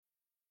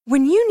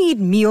When you need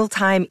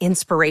mealtime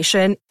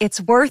inspiration,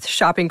 it's worth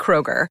shopping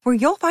Kroger, where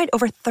you'll find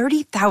over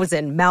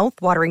 30,000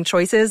 mouth-watering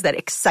choices that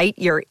excite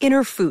your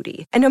inner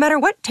foodie. And no matter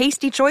what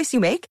tasty choice you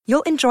make,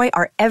 you'll enjoy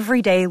our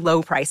everyday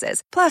low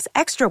prices, plus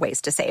extra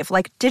ways to save,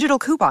 like digital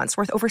coupons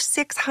worth over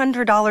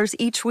 $600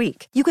 each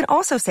week. You can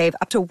also save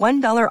up to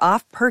 $1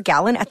 off per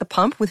gallon at the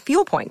pump with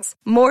fuel points.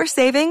 More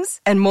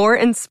savings and more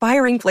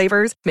inspiring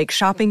flavors make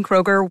shopping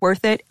Kroger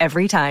worth it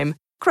every time.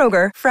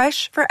 Kroger,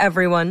 fresh for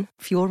everyone.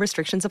 Fuel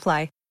restrictions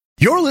apply.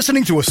 You're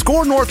listening to a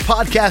Score North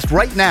podcast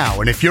right now,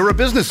 and if you're a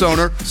business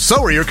owner, so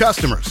are your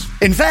customers.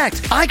 In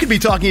fact, I could be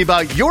talking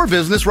about your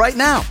business right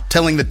now,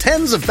 telling the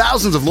tens of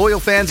thousands of loyal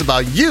fans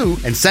about you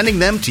and sending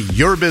them to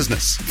your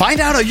business. Find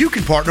out how you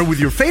can partner with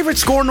your favorite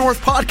Score North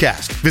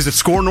podcast. Visit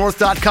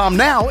scorenorth.com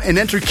now and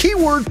enter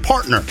keyword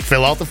partner.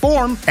 Fill out the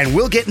form, and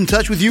we'll get in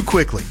touch with you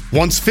quickly.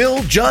 Once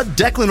Phil, Judd,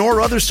 Declan, or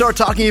others start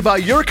talking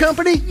about your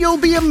company, you'll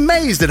be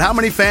amazed at how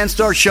many fans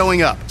start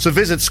showing up. So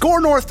visit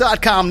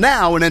scorenorth.com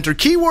now and enter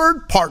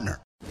keyword partner.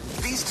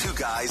 These two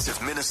guys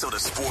have Minnesota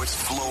sports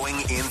flowing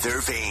in their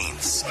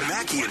veins.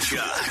 Mackie and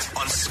Judd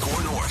on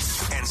Score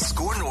North and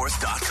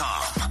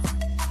scorenorth.com.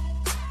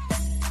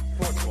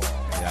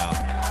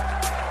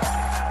 Yeah.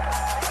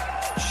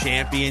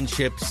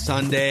 Championship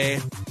Sunday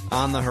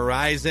on the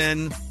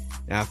horizon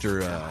after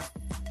a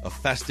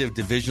festive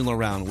divisional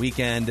round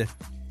weekend.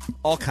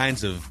 All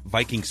kinds of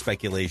Viking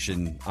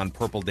speculation on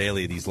Purple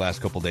Daily these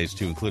last couple days,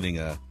 too, including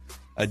a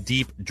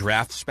deep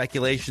draft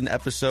speculation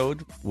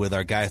episode with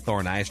our guy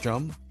Thor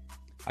Nystrom.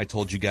 I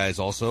told you guys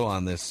also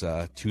on this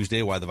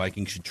Tuesday why the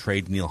Vikings should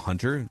trade Neil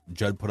Hunter.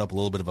 Judd put up a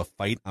little bit of a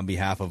fight on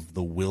behalf of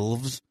the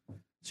Wilves,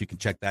 so you can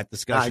check that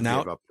discussion out.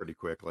 I gave up pretty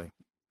quickly.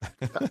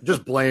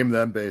 Just blame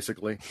them,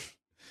 basically.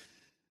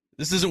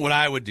 This isn't what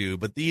I would do,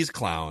 but these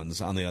clowns,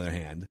 on the other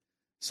hand.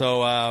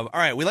 So, all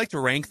right, we like to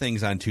rank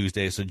things on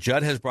Tuesday, so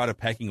Judd has brought a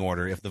pecking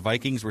order. If the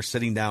Vikings were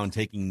sitting down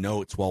taking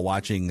notes while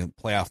watching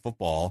playoff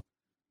football,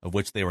 of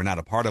which they were not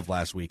a part of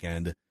last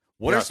weekend,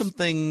 what are some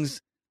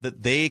things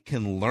that they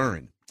can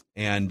learn?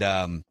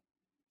 And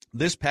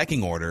this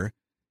pecking order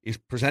is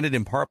presented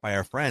in part by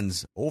our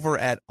friends over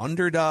at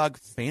Underdog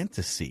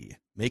Fantasy,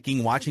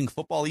 making watching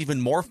football even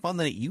more fun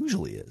than it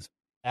usually is.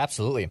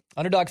 Absolutely.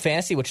 Underdog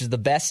Fantasy, which is the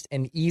best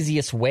and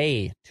easiest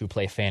way to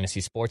play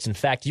fantasy sports. In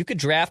fact, you could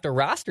draft a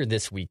roster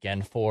this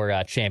weekend for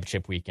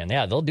championship weekend.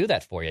 Yeah, they'll do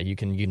that for you. You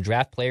can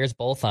draft players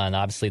both on,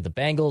 obviously, the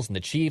Bengals and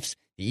the Chiefs,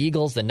 the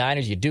Eagles, the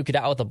Niners. You duke it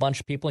out with a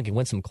bunch of people and can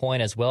win some coin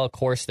as well. Of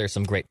course, there's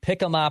some great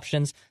pick'em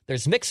options.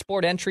 There's mixed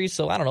sport entries,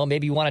 so I don't know,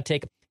 maybe you want to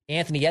take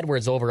Anthony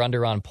Edwards over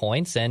under on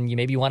points, and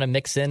maybe you want to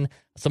mix in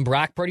some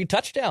Brock Purdy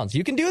touchdowns.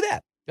 You can do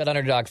that at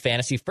Underdog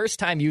Fantasy.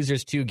 First-time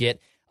users to get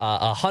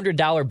a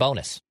 $100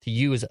 bonus to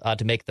use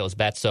to make those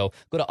bets. So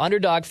go to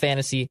Underdog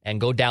Fantasy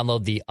and go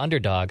download the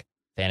Underdog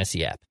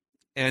Fantasy app.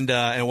 And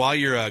while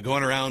you're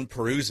going around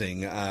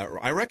perusing,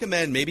 I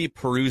recommend maybe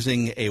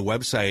perusing a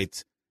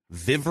website,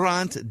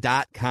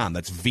 Vivrant.com.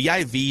 That's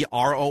Vivront.com.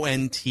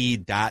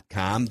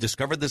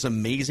 Discovered this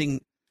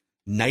amazing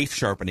knife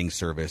sharpening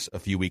service a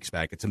few weeks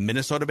back. It's a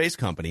Minnesota-based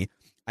company.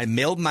 I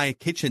mailed my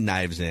kitchen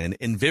knives in,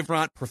 and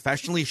Vivrant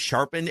professionally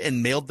sharpened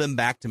and mailed them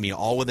back to me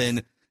all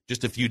within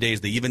just a few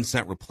days. They even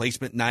sent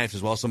replacement knives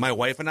as well. So my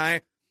wife and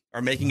I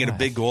are making it a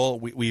big goal.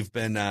 We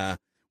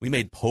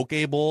made poke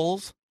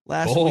bowls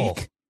last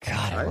week.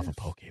 God, I love a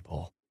poke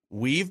bowl.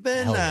 We've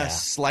been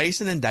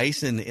slicing and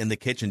dicing in the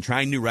kitchen,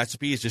 trying new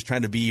recipes, just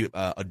trying to be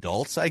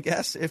adults, I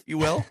guess, if you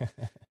will.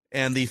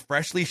 And the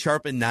freshly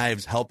sharpened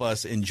knives help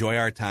us enjoy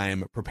our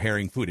time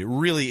preparing food. It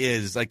really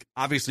is. Like,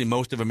 obviously,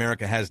 most of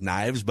America has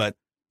knives, but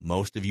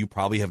most of you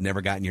probably have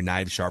never gotten your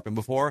knives sharpened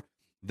before.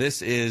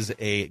 This is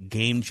a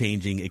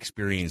game-changing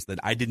experience that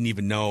I didn't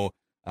even know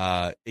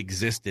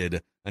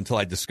existed until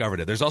I discovered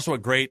it. There's also a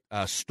great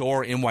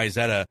store in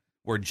Wayzata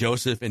where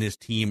Joseph and his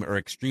team are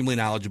extremely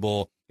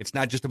knowledgeable. It's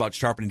not just about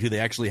sharpening, too. They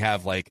actually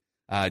have, like,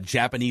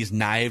 Japanese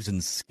knives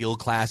and skill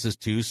classes,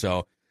 too.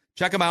 So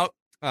check them out.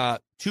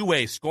 Two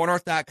ways,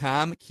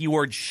 scorenorth.com,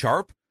 keyword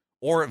sharp,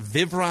 or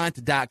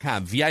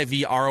vivront.com,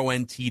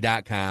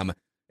 Vivront.com.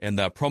 And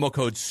the promo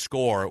code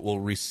SCORE will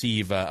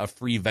receive a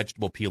free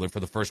vegetable peeler for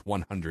the first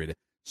 100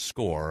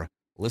 SCORE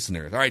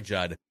listeners. All right,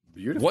 Judd.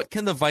 Beautiful. What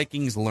can the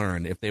Vikings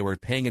learn if they were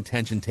paying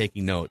attention,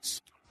 taking notes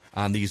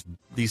on these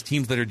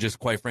teams that are just,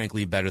 quite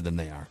frankly, better than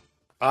they are?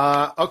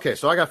 Okay,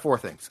 so I got four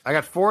things. I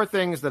got four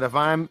things that if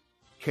I'm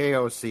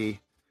KOC,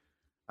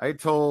 I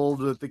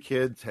told the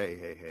kids,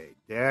 hey,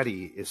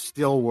 Daddy is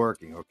still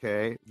working,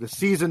 okay? The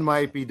season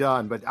might be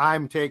done, but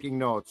I'm taking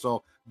notes.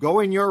 So go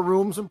in your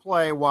rooms and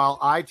play while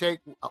I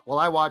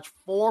watch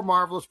 4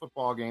 marvelous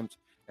football games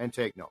and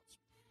take notes.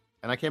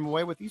 And I came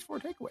away with these 4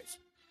 takeaways.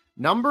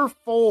 Number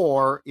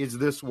 4 is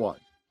this one.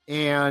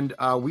 And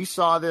we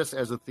saw this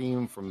as a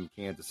theme from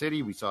Kansas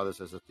City. We saw this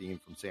as a theme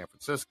from San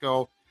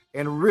Francisco.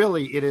 And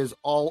really, it is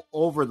all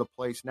over the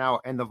place now.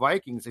 And the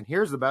Vikings, and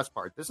here's the best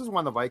part. This is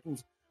when the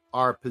Vikings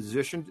are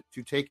positioned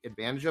to take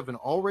advantage of and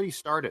already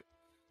started.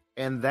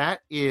 And that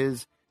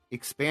is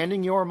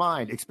expanding your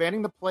mind,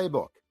 expanding the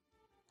playbook.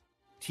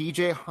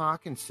 TJ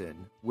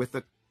Hawkinson with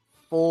a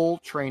full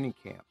training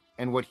camp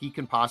and what he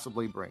can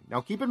possibly bring.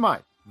 Now, keep in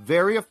mind,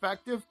 very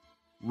effective,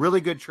 really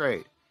good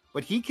trade.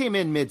 But he came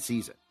in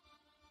mid-season.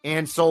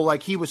 And so,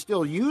 like, he was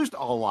still used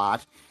a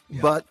lot.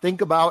 Yeah. But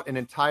think about an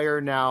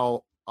entire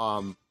now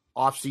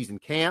off-season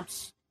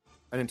camps,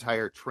 an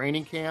entire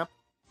training camp.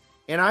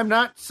 And I'm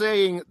not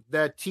saying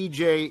that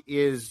TJ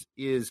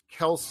is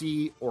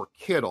Kelsey or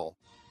Kittle.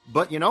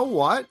 But you know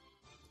what?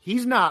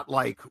 He's not,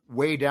 like,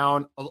 way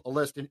down a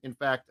list. In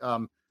fact,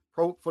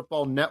 Pro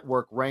Football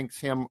Network ranks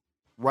him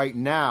right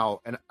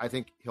now, and I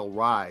think he'll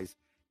rise,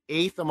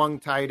 8th among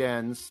tight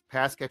ends,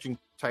 pass-catching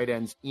tight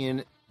ends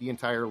in the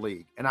entire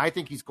league. And I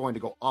think he's going to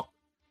go up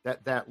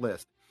that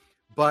list.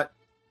 But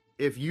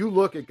if you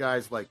look at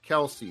guys like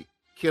Kelsey,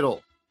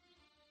 Kittle,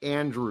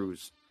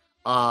 Andrews,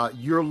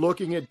 you're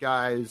looking at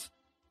guys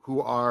who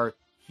are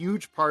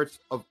huge parts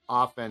of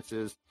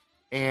offenses.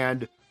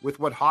 And with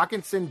what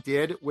Hawkinson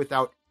did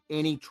without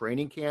any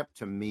training camp,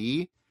 to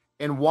me,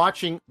 and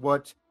watching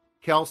what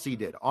Kelsey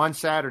did on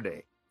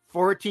Saturday,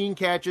 14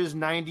 catches,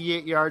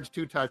 98 yards,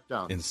 2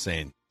 touchdowns.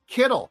 Insane.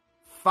 Kittle,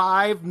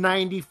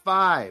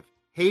 595.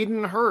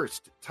 Hayden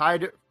Hurst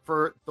tied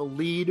for the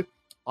lead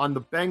on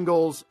the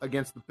Bengals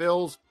against the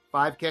Bills.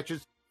 5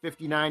 catches,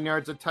 59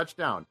 yards, a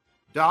touchdown.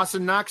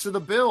 Dawson Knox of the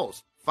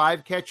Bills,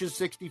 5 catches,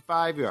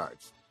 65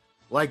 yards.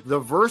 Like, the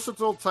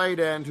versatile tight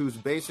end who's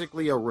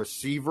basically a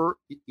receiver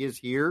is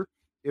here.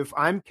 If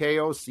I'm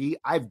KOC,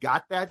 I've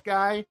got that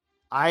guy.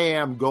 I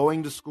am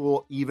going to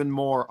school even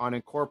more on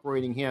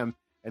incorporating him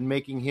and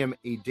making him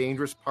a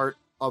dangerous part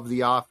of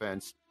the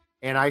offense.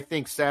 And I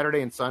think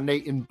Saturday and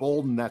Sunday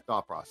embolden that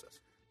thought process.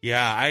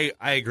 Yeah,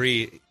 I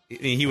agree. I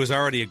mean, he was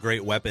already a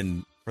great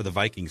weapon for the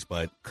Vikings,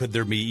 but could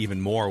there be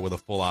even more with a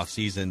full off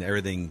season,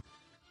 everything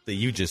that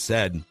you just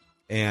said?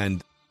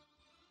 And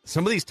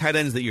some of these tight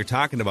ends that you're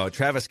talking about,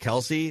 Travis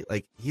Kelce,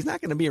 like, he's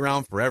not going to be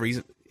around forever.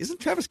 Isn't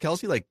Travis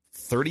Kelce like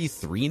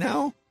 33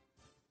 now?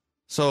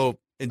 So,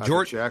 and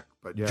George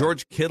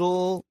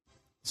Kittle.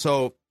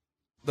 So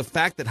the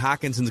fact that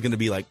Hawkinson's going to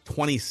be like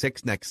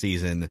 26 next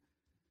season,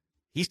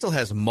 he still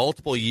has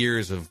multiple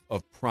years of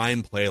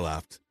prime play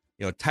left.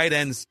 You know, tight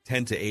ends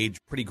tend to age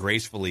pretty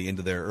gracefully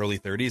into their early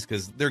 30s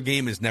because their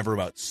game is never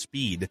about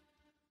speed.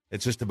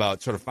 It's just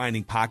about sort of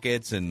finding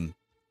pockets, and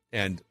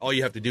all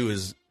you have to do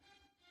is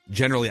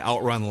generally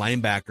outrun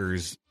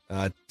linebackers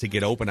to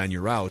get open on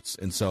your routes.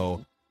 And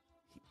so,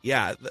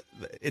 yeah,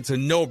 it's a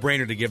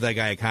no-brainer to give that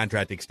guy a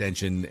contract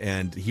extension,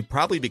 and he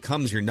probably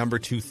becomes your number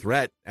 2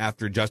 threat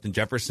after Justin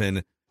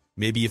Jefferson.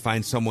 Maybe you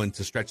find someone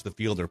to stretch the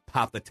field or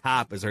pop the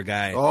top, as our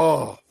guy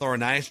Thor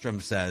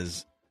Nystrom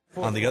says,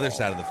 on the other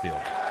side of the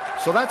field.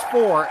 So that's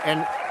 4,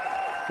 and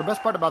the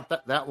best part about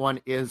that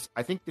one is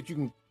I think that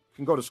you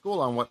can go to school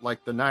on what,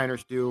 like, the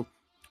Niners do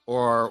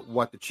or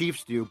what the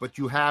Chiefs do, but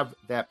you have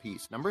that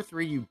piece. Number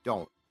 3, you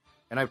don't.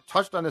 And I've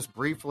touched on this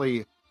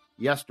briefly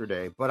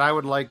yesterday, but I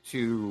would like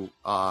to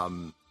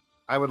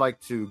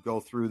go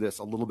through this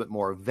a little bit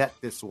more, vet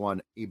this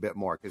one a bit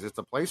more, because it's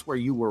a place where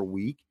you were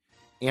weak,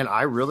 and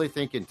I really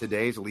think in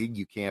today's league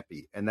you can't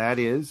be, and that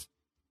is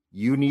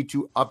you need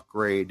to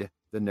upgrade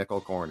the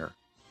nickel corner.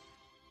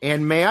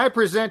 And may I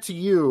present to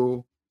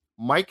you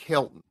Mike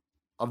Hilton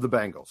of the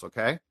Bengals,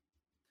 okay?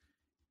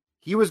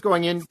 He was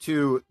going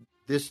into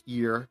this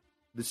year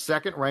the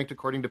second ranked,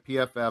 according to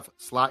PFF,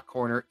 slot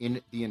corner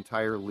in the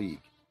entire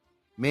league.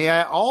 May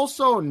I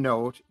also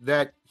note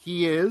that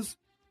he is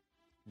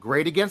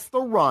great against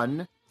the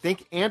run.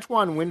 Think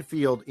Antoine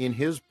Winfield in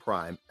his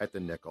prime at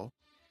the nickel.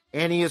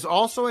 And he is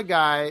also a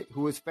guy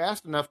who is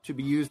fast enough to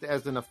be used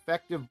as an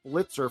effective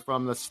blitzer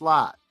from the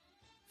slot.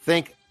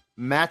 Think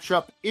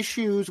matchup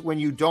issues when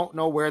you don't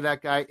know where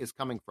that guy is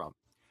coming from.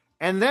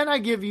 And then I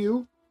give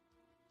you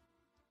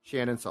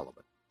Shannon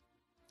Sullivan,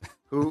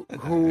 who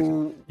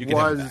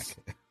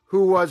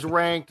was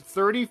ranked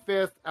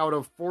 35th out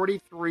of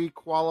 43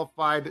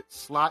 qualified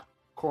slot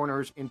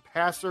corners in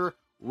passer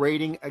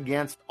rating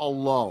against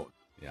alone.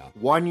 Yeah.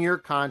 1-year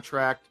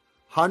contract,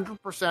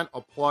 100%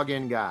 a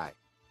plug-in guy.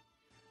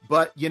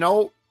 But, you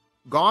know,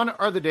 gone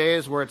are the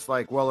days where it's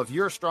like, well, if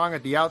you're strong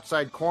at the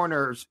outside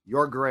corners,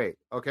 you're great,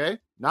 okay?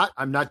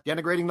 I'm not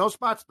denigrating those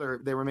spots.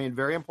 They remain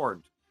very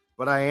important.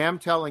 But I am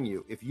telling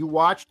you, if you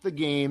watched the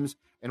games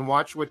and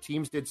watched what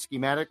teams did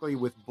schematically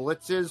with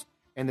blitzes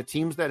and the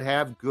teams that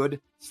have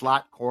good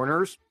slot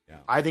corners,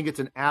 I think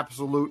it's an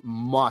absolute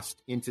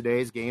must in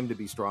today's game to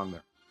be strong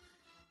there.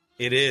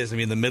 It is. I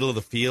mean, the middle of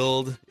the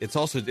field, it's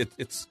also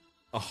it's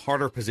a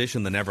harder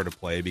position than ever to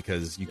play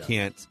because you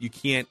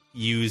can't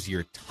use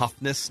your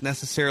toughness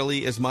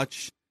necessarily as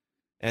much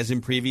as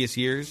in previous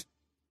years.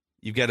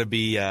 You've got to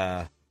be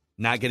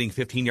not getting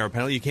 15-yard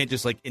penalty. You can't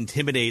just like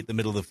intimidate the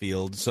middle of the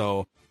field.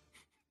 So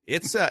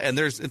it's and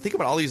think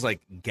about all these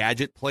like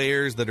gadget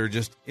players that are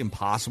just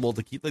impossible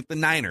to keep, like the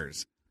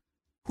Niners.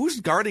 Who's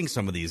guarding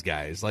some of these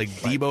guys like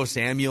Deebo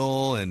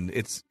Samuel? And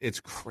it's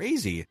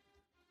crazy.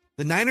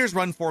 The Niners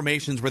run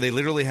formations where they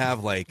literally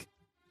have like,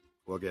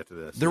 we'll get to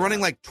this. They're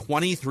running like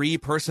 23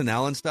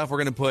 personnel and stuff. We're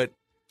going to put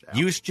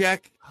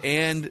Juszczyk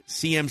and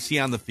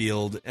CMC on the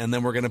field, and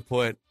then we're going to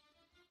put,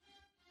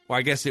 well,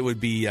 I guess it would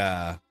be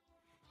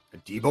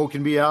Debo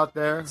can be out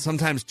there.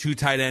 Sometimes 2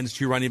 tight ends,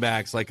 2 running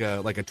backs, like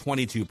a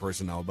 22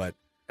 personnel. But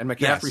and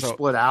McCaffrey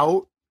split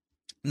out.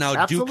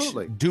 Now,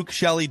 Duke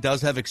Shelley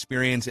does have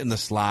experience in the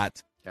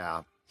slot.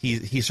 Yeah.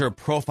 He sort of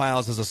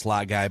profiles as a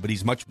slot guy, but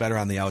he's much better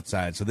on the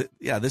outside. So,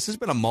 this has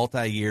been a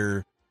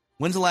multi-year.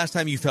 When's the last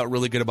time you felt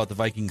really good about the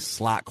Vikings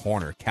slot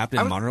corner? Captain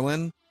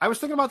Munnerlyn? I was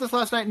thinking about this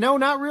last night. No,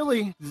 not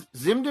really.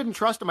 Zim didn't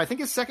trust him. I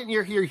think his second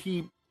year here,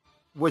 he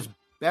was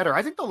better.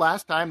 I think the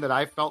last time that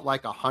I felt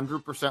like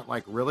 100%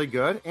 like really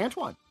good,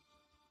 Antoine.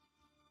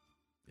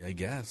 I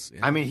guess.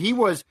 Yeah. I mean, he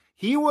was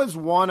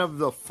one of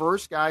the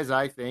first guys,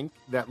 I think,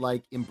 that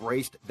like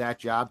embraced that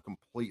job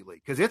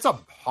completely, because it's a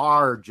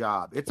hard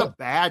job. It's a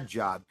bad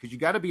job because you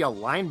got to be a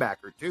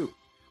linebacker too.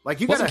 Like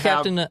you got to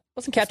have.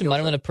 Wasn't Captain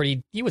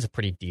Munnerlyn He was a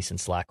pretty decent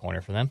slot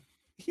corner for them.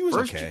 He was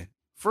okay.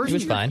 He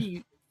was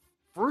fine.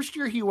 First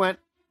year he went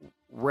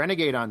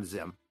renegade on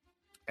Zim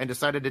and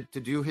decided to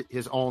do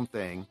his own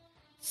thing.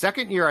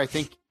 Second year, I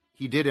think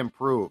he did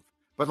improve.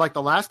 But like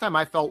the last time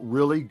I felt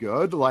really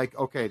good, like,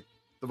 okay,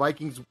 the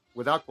Vikings,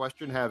 without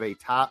question, have a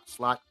top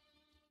slot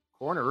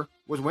corner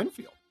was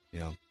Winfield.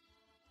 Yeah.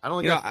 I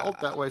don't think I've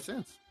felt that way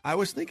since. I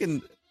was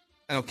thinking,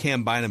 I know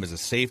Cam Bynum is a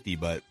safety,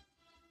 but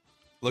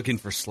looking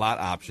for slot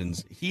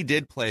options, he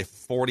did play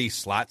 40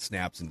 slot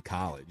snaps in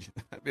college.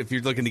 If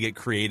you're looking to get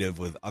creative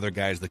with other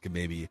guys that could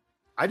maybe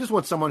I just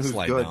want someone who's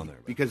good down there,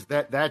 because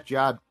that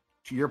job,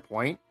 to your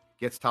point,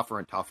 gets tougher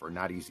and tougher,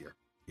 not easier.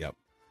 Yep.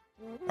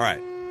 All right.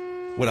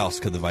 What else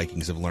could the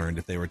Vikings have learned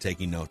if they were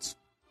taking notes?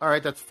 All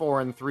right, that's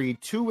 4 and 3.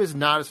 2 is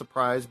not a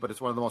surprise, but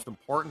it's one of the most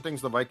important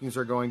things the Vikings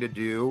are going to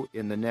do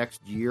in the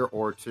next year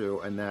or two,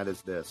 and that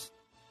is this.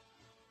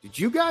 Did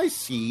you guys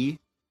see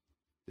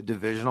the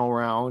divisional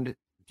round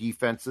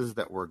defenses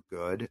that were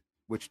good,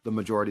 which the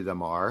majority of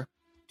them are?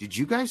 Did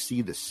you guys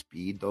see the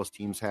speed those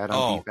teams had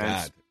on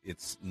defense? God.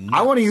 It's nuts.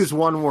 I want to use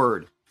one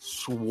word: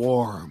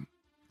 swarm.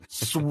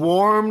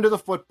 Swarm to the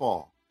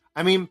football.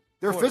 I mean,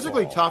 they're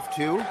physically tough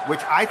too, which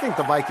I think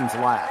the Vikings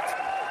lacked.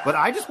 But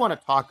I just want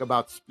to talk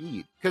about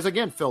speed. Because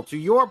again, Phil, to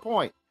your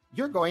point,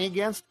 you're going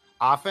against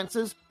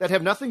offenses that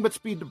have nothing but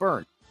speed to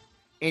burn.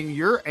 And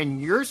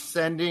you're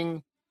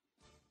sending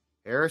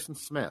Harrison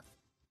Smith.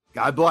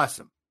 God bless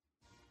him.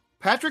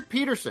 Patrick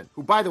Peterson,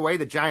 who, by the way,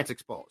 the Giants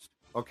exposed.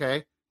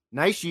 Okay?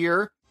 Nice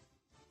year.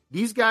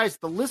 These guys,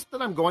 the list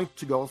that I'm going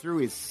to go through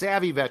is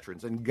savvy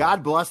veterans, and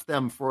God bless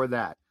them for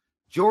that.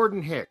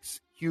 Jordan Hicks,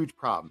 huge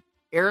problem.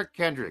 Eric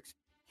Kendricks,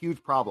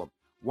 huge problem.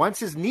 Once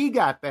his knee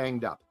got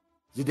banged up,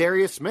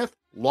 Zadarius Smith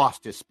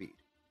lost his speed.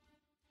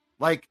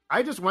 Like,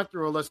 I just went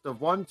through a list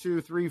of 1, 2,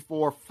 3,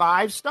 4,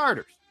 5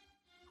 starters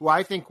who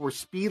I think were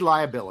speed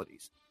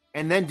liabilities.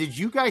 And then did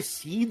you guys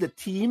see the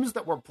teams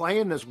that were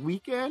playing this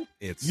weekend?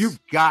 You've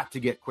got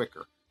to get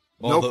quicker.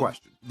 No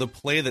question. The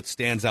play that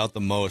stands out the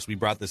most, we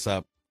brought this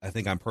up, I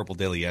think, on Purple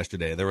Daily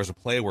yesterday. There was a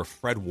play where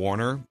Fred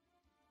Warner,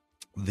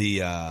 the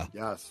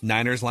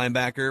Niners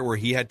linebacker, where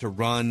he had to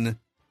run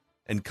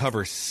and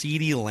cover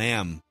CeeDee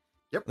Lamb.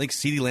 Yep. I think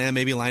CeeDee Lamb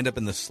maybe lined up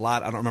in the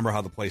slot. I don't remember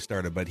how the play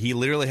started, but he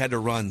literally had to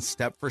run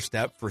step for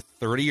step for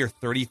 30 or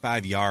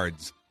 35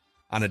 yards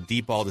on a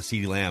deep ball to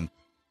CeeDee Lamb.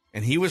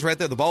 And he was right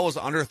there. The ball was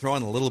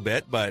underthrown a little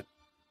bit, but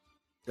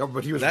he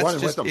was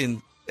running with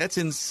them. That's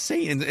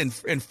insane.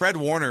 And Fred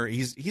Warner,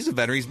 he's a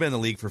veteran. He's been in the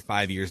league for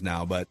 5 years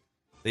now, but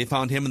they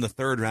found him in the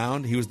 3rd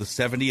round. He was the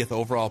 70th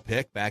overall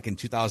pick back in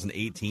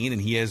 2018,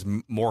 and he has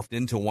morphed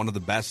into one of the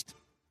best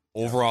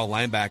overall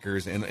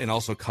linebackers and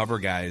also cover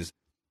guys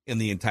in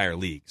the entire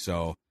league.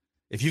 So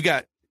if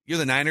you're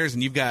the Niners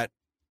and you've got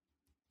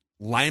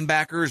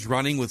linebackers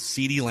running with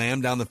CeeDee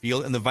Lamb down the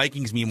field, and the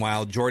Vikings,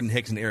 meanwhile, Jordan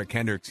Hicks and Eric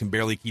Kendricks can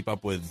barely keep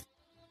up with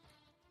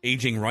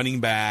aging running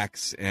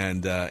backs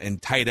and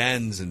tight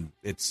ends, and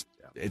it's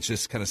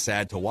just kind of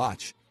sad to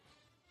watch.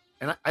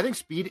 And I think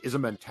speed is a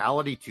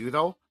mentality too,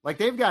 though. Like,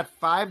 they've got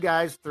 5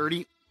 guys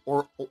 30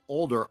 or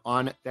older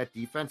on that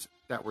defense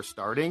that were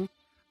starting.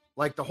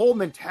 Like, the whole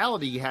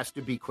mentality has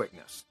to be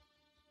quickness.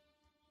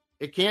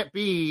 It can't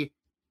be,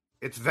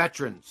 it's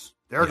veterans.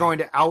 They're going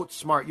to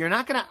outsmart. You're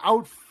not going to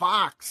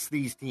outfox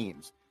these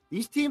teams.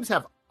 These teams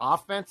have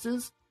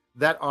offenses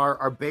that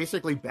are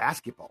basically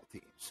basketball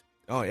teams.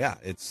 Oh, yeah.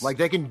 It's like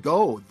they can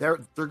go. They're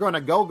going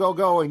to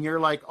go, and you're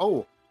like,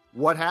 oh,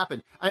 what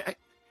happened?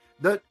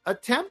 The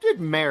attempted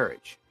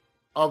marriage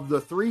of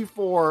the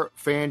 3-4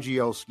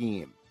 Fangio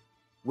scheme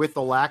with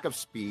the lack of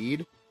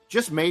speed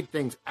just made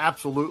things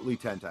absolutely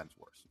 10 times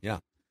worse. Yeah.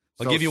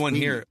 I'll give you one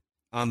here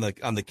on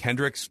the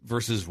Kendricks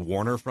versus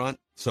Warner front.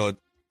 So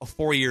a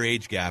 4-year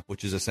age gap,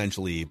 which is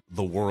essentially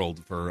the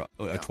world for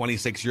a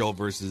 26-year-old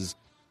versus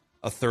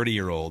a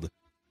 30-year-old.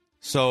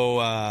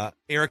 So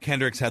Eric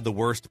Kendricks had the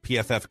worst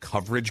PFF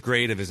coverage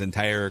grade of his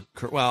entire,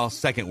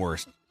 second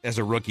worst. As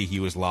a rookie, he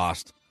was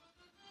lost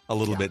a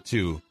little bit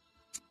too.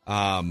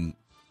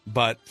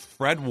 But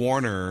Fred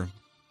Warner,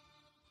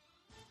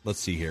 let's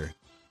see here.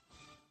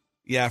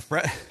 Yeah,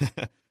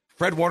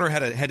 Fred Warner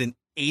had an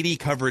 80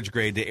 coverage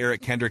grade to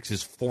Eric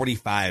Kendricks'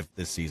 45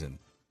 this season.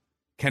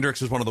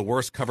 Kendricks was one of the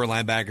worst cover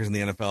linebackers in the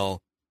NFL.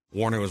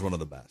 Warner was one of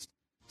the best.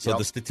 So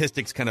the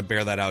statistics kind of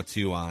bear that out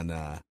too on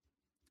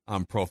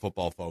on Pro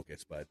Football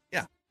Focus. But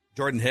yeah,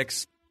 Jordan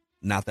Hicks,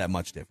 not that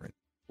much different.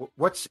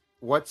 What's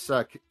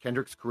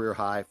Kendrick's career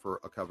high for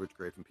a coverage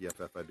grade from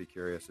PFF? I'd be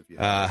curious if you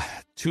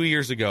 2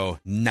 years ago,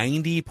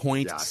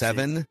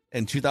 90.7,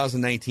 in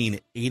 2019,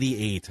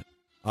 88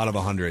 out of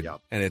 100,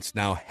 and it's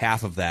now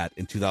half of that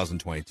in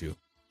 2022.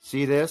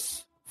 See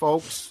this,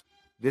 folks?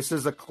 This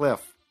is a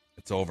cliff.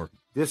 It's over.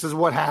 This is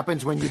what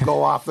happens when you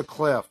go off the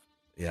cliff.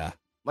 Yeah.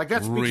 Like,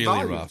 that speaks really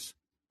volumes. rough.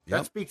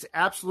 That speaks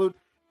absolute.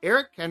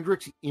 Eric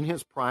Kendricks, in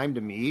his prime,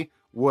 to me,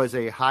 was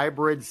a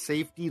hybrid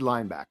safety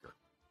linebacker.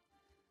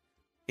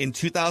 In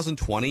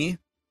 2020,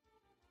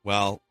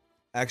 well,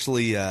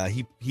 actually,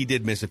 he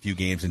did miss a few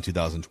games in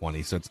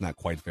 2020, so it's not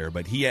quite fair.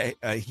 But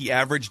he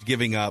averaged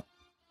giving up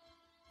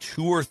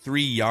 2 or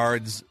 3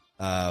 yards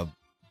per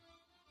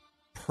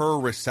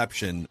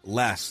reception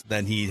less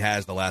than he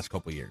has the last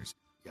couple of years.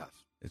 Yes,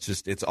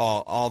 it's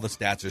all the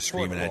stats are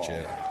screaming at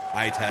you.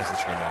 Eye test is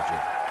screaming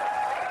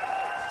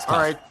at you. All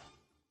right,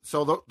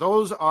 so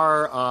those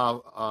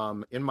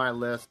are in my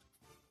list.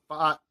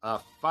 5,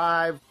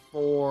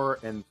 4,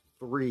 and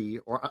 3,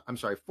 or I'm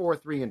sorry, 4,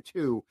 3, and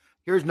 2.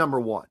 Here's number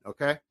 1.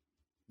 Okay,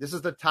 this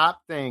is the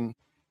top thing,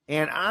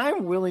 and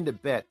I'm willing to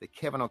bet that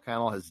Kevin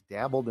O'Connell has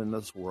dabbled in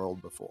this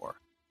world before,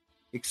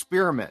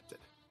 experimented,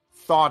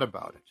 thought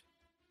about it,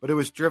 but it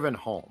was driven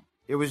home.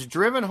 It was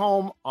driven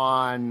home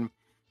on,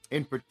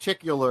 in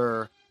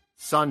particular,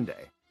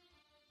 Sunday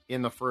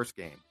in the first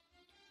game,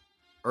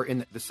 or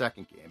in the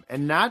second game,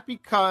 and not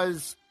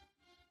because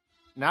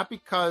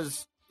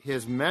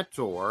his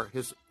mentor,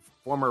 his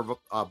former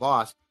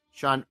boss,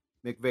 Sean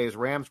McVay's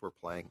Rams were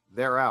playing.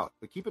 They're out.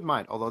 But keep in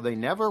mind, although they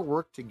never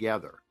worked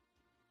together,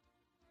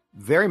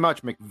 very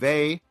much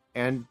McVay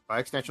and, by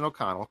extension,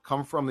 O'Connell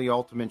come from the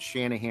ultimate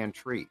Shanahan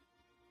tree,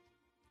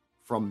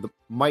 from the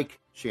Mike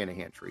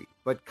Shanahan tree.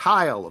 But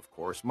Kyle, of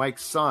course,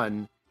 Mike's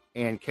son,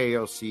 and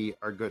KOC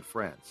are good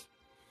friends.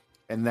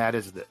 And that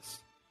is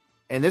this.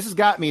 And this has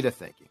got me to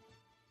thinking.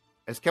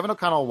 As Kevin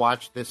O'Connell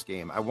watched this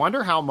game, I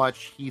wonder how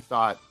much he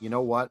thought, you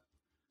know what?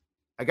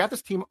 I got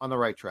this team on the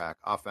right track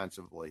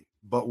offensively,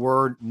 but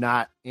we're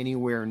not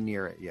anywhere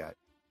near it yet.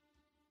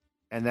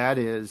 And that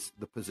is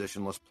the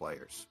positionless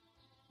players.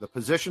 The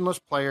positionless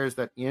players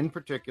that, in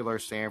particular,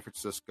 San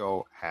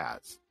Francisco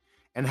has.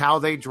 And how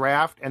they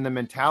draft, and the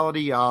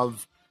mentality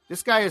of,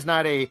 this guy is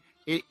not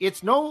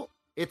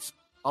it's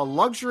a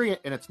luxury,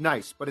 and it's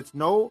nice, but it's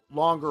no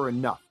longer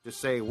enough to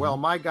say, well,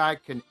 my guy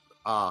can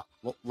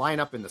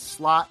line up in the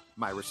slot,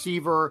 my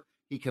receiver,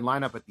 he can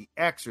line up at the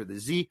X or the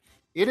Z.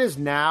 It is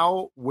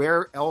now,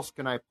 where else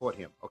can I put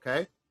him,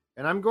 okay?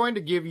 And I'm going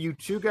to give you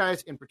 2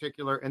 guys in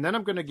particular, and then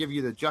I'm going to give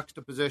you the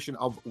juxtaposition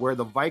of where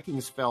the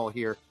Vikings fell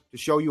here to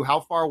show you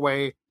how far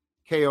away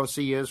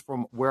KOC is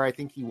from where I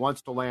think he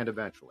wants to land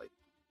eventually.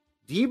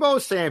 Deebo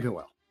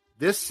Samuel,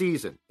 this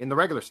season, in the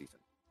regular season,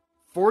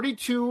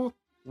 42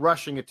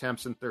 rushing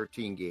attempts in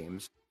 13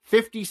 games,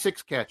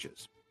 56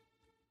 catches.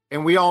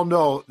 And we all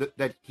know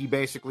that he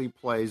basically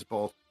plays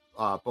both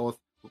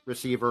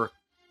receiver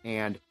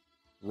and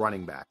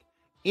running back.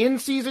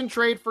 In-season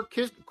trade for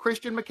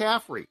Christian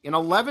McCaffrey in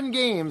 11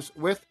 games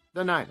with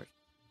the Niners.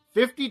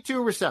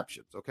 52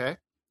 receptions, okay?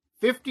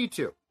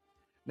 52.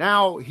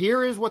 Now,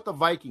 here is what the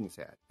Vikings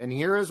had, and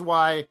here is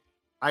why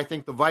I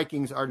think the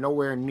Vikings are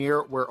nowhere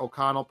near where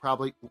O'Connell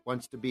probably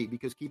wants to be,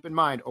 because keep in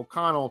mind,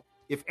 O'Connell,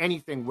 if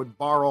anything, would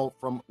borrow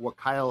from what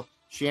Kyle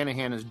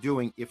Shanahan is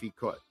doing if he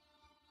could.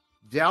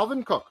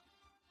 Dalvin Cook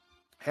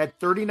had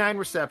 39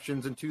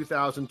 receptions in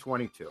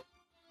 2022.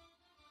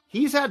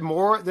 He's had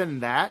more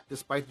than that,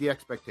 despite the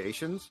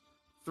expectations,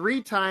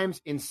 3 times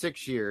in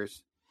 6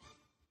 years,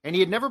 and he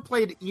had never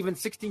played even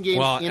 16 games.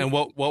 Well, and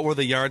what were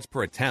the yards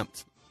per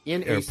attempt?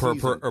 In a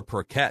season.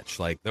 Per catch?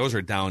 Like, those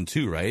are down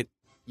too, right?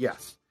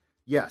 Yes.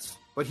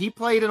 But he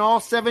played in all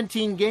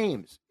 17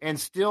 games and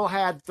still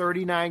had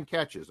 39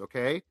 catches,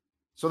 okay?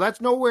 So that's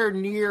nowhere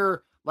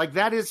near, like,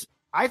 that is,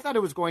 I thought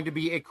it was going to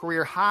be a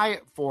career high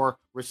for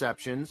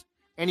receptions,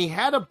 and he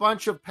had a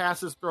bunch of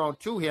passes thrown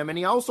to him, and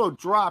he also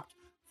dropped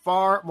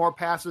far more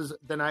passes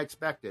than I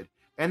expected.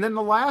 And then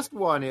the last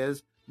one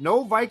is,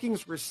 no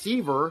Vikings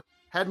receiver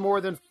had more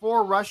than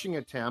 4 rushing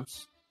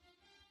attempts.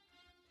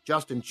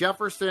 Justin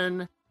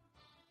Jefferson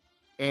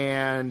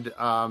and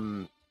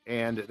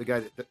the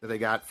guy that they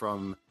got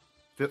from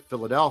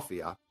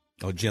Philadelphia.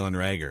 Oh, Jalen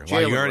Reagor.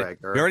 Jalen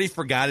We already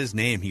forgot his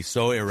name. He's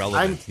so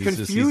irrelevant. I'm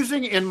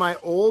confusing in my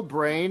old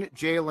brain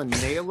Jalen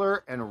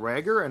Naylor and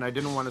Reagor, and I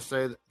didn't want to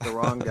say the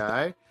wrong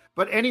guy.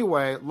 But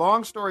anyway,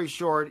 long story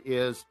short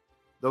is,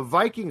 the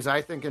Vikings,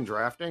 I think, in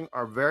drafting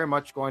are very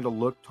much going to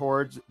look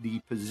towards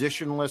the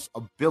positionless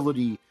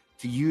ability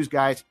to use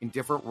guys in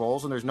different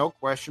roles. And there's no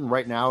question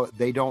right now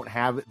they don't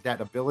have that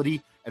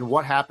ability. And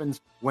what happens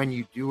when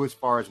you do as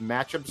far as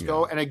matchups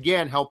go? And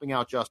again, helping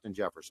out Justin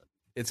Jefferson.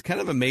 It's kind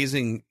of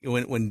amazing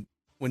when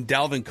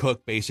Dalvin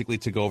Cook basically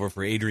took over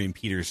for Adrian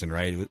Peterson,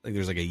 right? Like,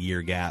 there's like a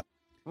year gap.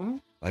 Mm-hmm.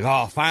 Like,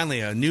 oh,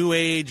 finally a new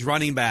age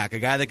running back, a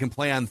guy that can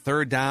play on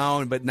third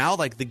down. But now,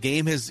 like, the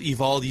game has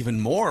evolved even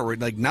more. Where,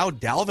 like, now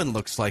Dalvin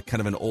looks like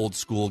kind of an old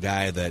school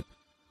guy that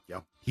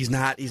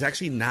he's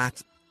actually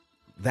not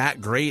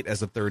that great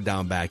as a third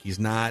down back. He's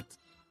not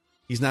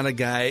a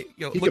guy.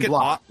 He Look can at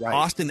block, right.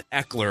 Austin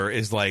Eckler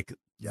is like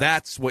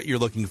that's what you're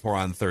looking for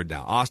on third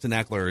down. Austin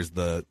Eckler is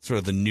the sort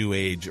of the new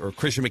age, or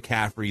Christian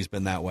McCaffrey's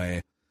been that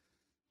way.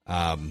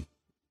 And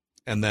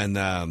then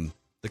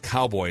the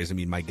Cowboys. I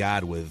mean, my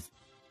God, with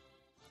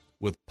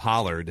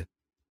Pollard,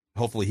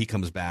 hopefully he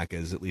comes back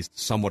as at least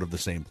somewhat of the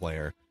same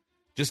player.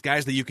 Just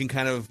guys that you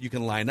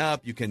can line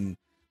up.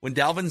 When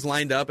Dalvin's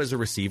lined up as a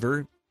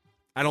receiver,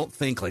 I don't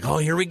think like, oh,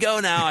 here we go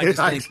now. I just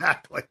think,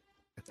 exactly.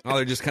 Oh,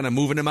 they're just kind of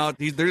moving him out.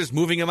 They're just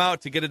moving him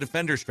out to get a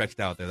defender stretched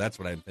out there. That's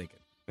what I'm thinking.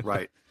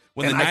 Right.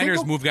 When the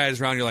Niners move guys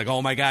around, you're like,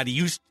 oh my God,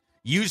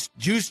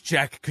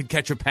 Juszczyk could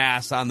catch a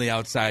pass on the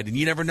outside, and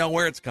you never know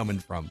where it's coming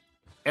from.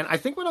 And I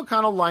think when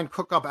O'Connell lined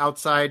Cook up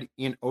outside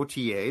in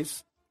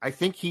OTAs, I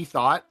think he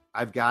thought,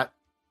 I've got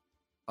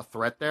a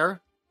threat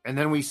there. And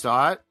then we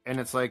saw it, and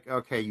it's like,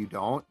 okay, you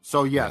don't.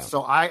 So, yes. Yeah.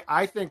 So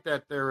I think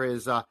that there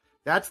is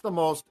that's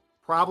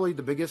probably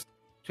the biggest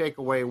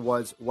takeaway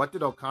was what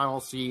did O'Connell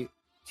see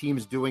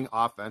teams doing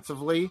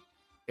offensively?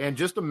 And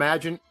just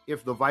imagine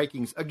if the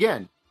Vikings,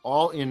 again,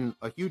 all in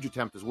a huge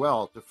attempt as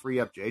well to free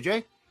up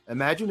JJ.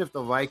 Imagine if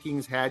the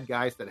Vikings had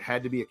guys that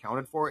had to be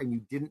accounted for and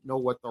you didn't know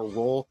what their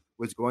role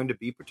was going to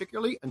be,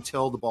 particularly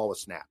until the ball was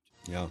snapped.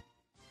 Yeah.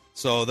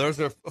 So those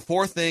are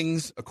 4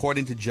 things,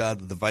 according to Judd,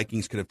 that the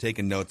Vikings could have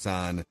taken notes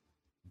on.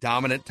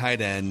 Dominant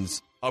tight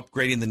ends,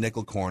 upgrading the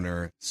nickel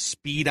corner,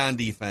 speed on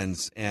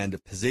defense,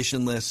 and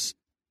positionless,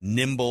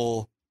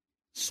 nimble,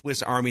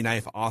 Swiss Army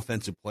knife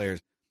offensive players.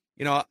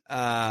 You know,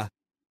 a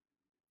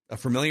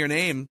familiar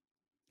name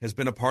has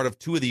been a part of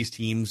 2 of these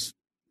teams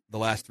the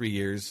last 3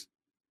 years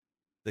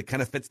that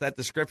kind of fits that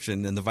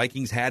description, and the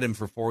Vikings had him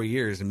for 4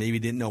 years and maybe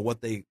didn't know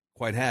what they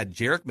quite had.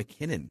 Jerick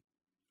McKinnon.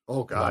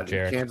 Oh, God,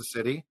 in Kansas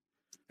City?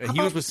 And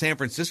he was with San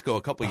Francisco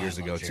a couple years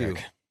ago, too.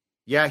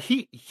 Yeah,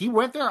 he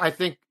went there, I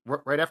think,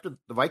 right after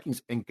the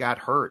Vikings and got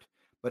hurt.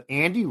 But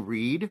Andy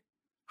Reid,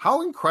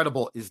 how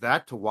incredible is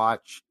that to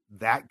watch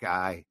that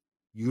guy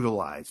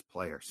utilize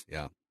players?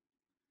 Yeah.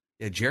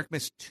 Yeah, Jerick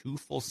missed 2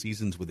 full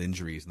seasons with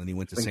injuries, and then he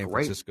went to San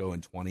Francisco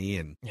in 20.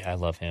 And yeah, I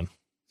love him.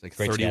 He's like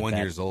 31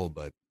 years old,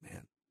 but,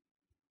 man,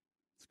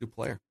 he's a good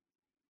player.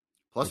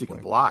 Plus, he can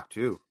block,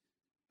 too.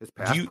 His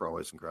pass pro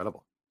is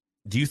incredible.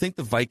 Do you think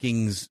the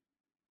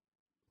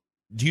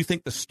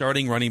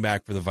starting running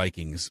back for the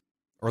Vikings,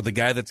 or the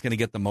guy that's going to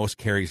get the most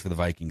carries for the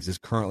Vikings, is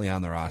currently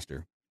on the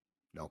roster?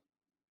 No,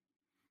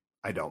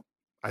 I don't.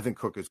 I think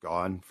Cook is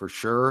gone for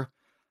sure.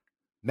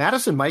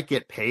 Madison might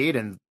get paid,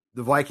 and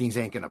the Vikings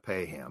ain't going to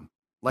pay him.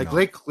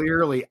 They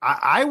clearly,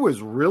 I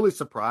was really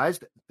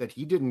surprised that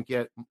he didn't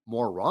get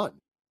more run.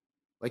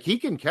 Like, he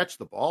can catch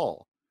the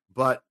ball,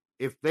 but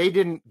if they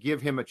didn't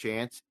give him a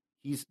chance,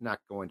 he's not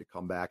going to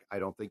come back, I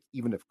don't think,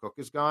 even if Cook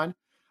is gone.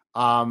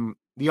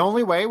 The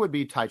only way would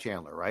be Ty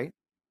Chandler, right?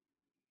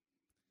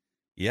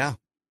 Yeah,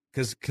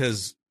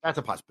 because that's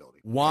a possibility.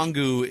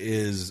 Wangu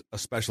is a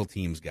special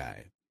teams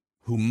guy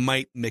who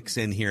might mix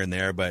in here and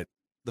there, but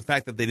the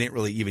fact that they didn't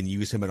really even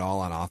use him at all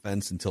on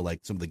offense until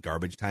like some of the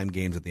garbage time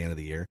games at the end of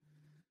the year.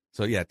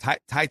 So yeah,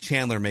 Ty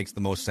Chandler makes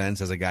the most sense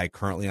as a guy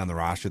currently on the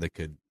roster that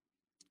could.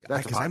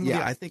 I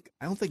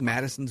don't think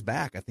Madison's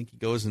back. I think he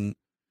goes and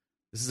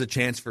this is a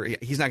chance for.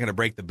 He's not going to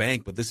break the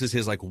bank, but this is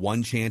his like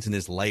one chance in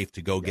his life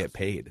to go get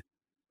paid.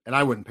 And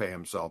I wouldn't pay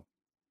him, so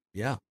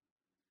yeah,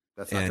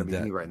 that's not going to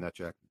be me writing that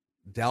check.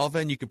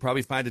 Dalvin, you could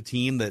probably find a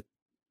team that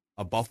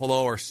a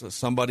Buffalo or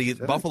somebody.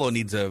 Sure. Buffalo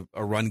needs a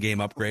run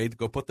game upgrade.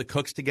 Go put the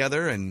Cooks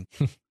together, and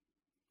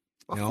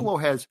Buffalo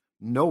has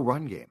no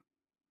run game.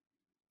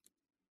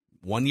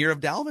 1 year of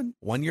Dalvin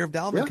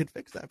could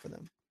fix that for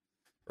them,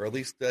 or at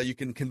least you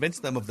can convince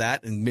them of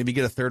that, and maybe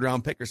get a 3rd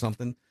round pick or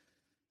something.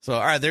 So,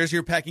 all right, there's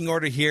your pecking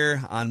order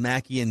here on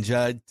Mackey and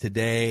Judd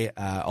today.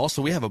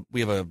 Also, we have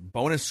a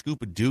bonus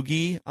scoop of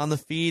Doogie on the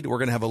feed. We're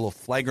gonna have a little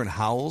flagrant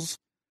howls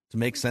to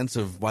make sense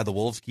of why the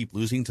Wolves keep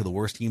losing to the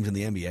worst teams in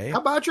the NBA. How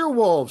about your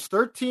Wolves?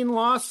 13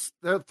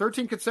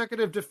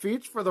 consecutive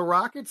defeats for the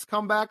Rockets.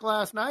 Come back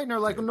last night, and they're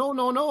like, no,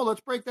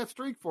 let's break that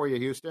streak for you,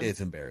 Houston.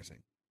 It's embarrassing.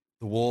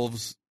 The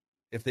Wolves,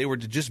 if they were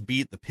to just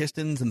beat the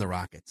Pistons and the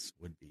Rockets,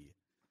 would be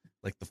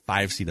like the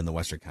 5 seed in the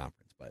Western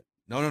Conference. But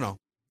no.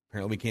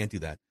 Apparently we can't do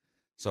that.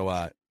 So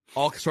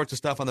all sorts of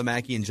stuff on the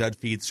Mackey and Judd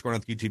feed, Score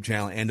North YouTube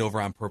channel, and over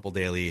on Purple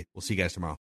Daily. We'll see you guys tomorrow.